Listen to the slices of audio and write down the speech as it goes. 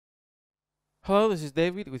Hello, this is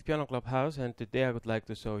David with Piano Clubhouse, and today I would like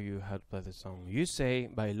to show you how to play the song You Say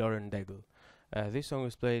by Lauren Daigle. This song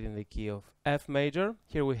is played in the key of F major.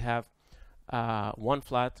 Here we have one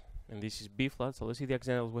flat, and this is B flat. So let's see the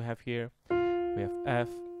examples we have here. We have F,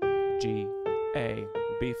 G, A,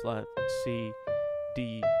 B flat, C,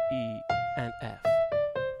 D, E, and F.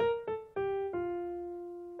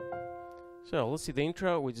 So let's see the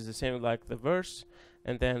intro, which is the same like the verse,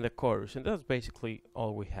 and then the chorus, and that's basically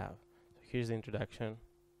all we have. Here's the introduction.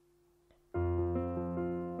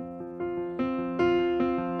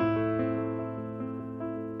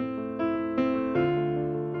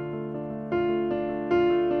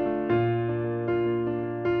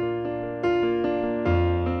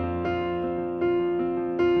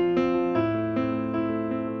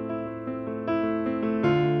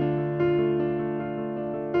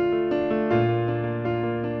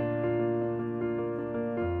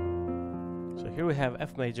 So here we have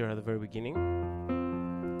F major at the very beginning.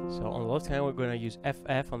 So on the left hand we're going to use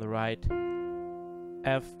FF, on the right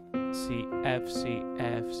F, C, F, C,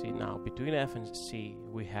 F, C. Now between F and C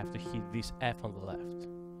we have to hit this F on the left.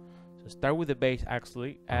 So start with the bass,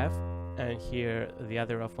 actually F, and here the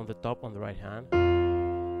other F on the top on the right hand.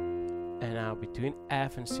 And now between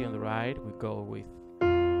F and C on the right we go with F,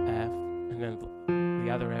 and then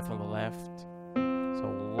the other F on the left. So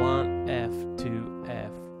 1 F, 2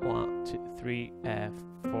 F, 1, 2, 3 F,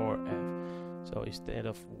 4 F. So instead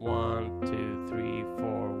of 1, 2, 3,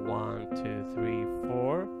 4, 1, 2, 3,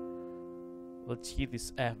 4, let's hit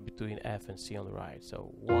this F between F and C on the right.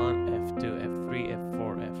 So 1 F, 2 F, 3 F,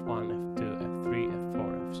 4 F, 1 F, 2 F, 3 F,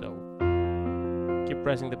 4 F. So keep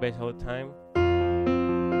pressing the bass all the time.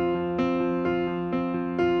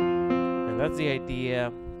 And that's the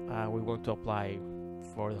idea we want to apply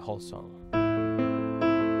for the whole song.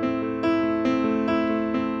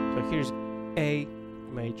 So here's A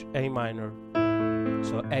major, A minor.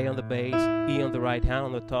 So A on the bass, E on the right hand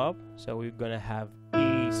on the top. So we're gonna have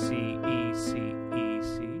E, C, E, C, E,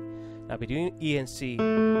 C. Now between E and C,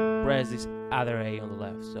 press this other A on the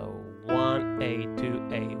left. So 1 A, 2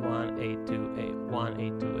 A, 1 A, 2 A, 1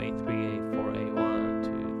 A, 2 A, 3 A, 4 A, 1,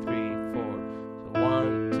 2, 3, 4. So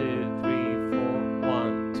 1, 2, 3, 4,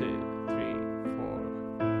 1, 2, 3, 4.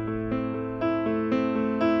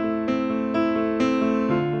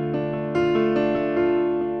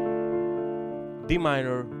 D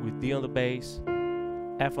minor with D on the bass,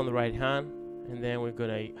 F on the right hand, and then we're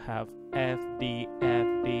gonna have F, D, F,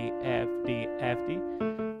 D, F, D, F, D.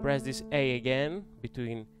 Press this A again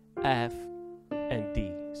between F and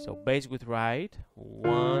D. So bass with right,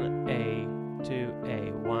 1 A, 2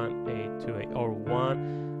 A, 1 A, 2 A, or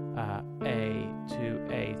 1 A, 2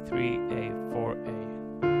 A, 3 A, 4 A.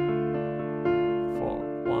 4,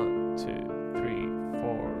 1, 2, 3,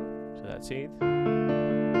 4. So that's it.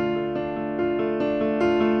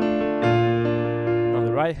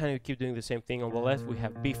 Right hand, you keep doing the same thing. On the left we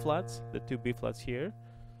have B flats, the two B flats here.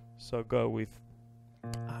 So go with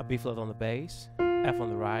B flat on the bass, F on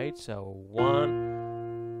the right. So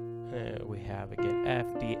 1, we have again F,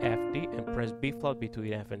 D, F, D, and press B flat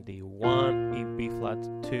between F and D. 1 E, B flat,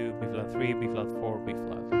 2 B flat, 3 B flat, 4 B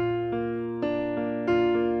flat.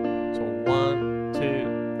 So 1,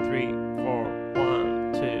 2, 3, 4,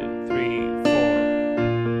 1, 2, 3, 4.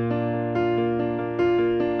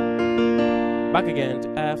 Back again to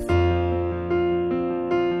F.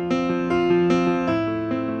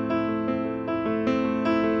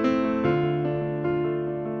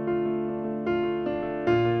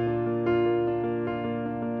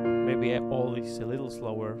 Maybe all is a little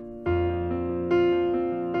slower.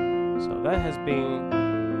 So that has been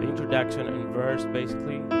the introduction and verse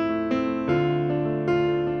basically.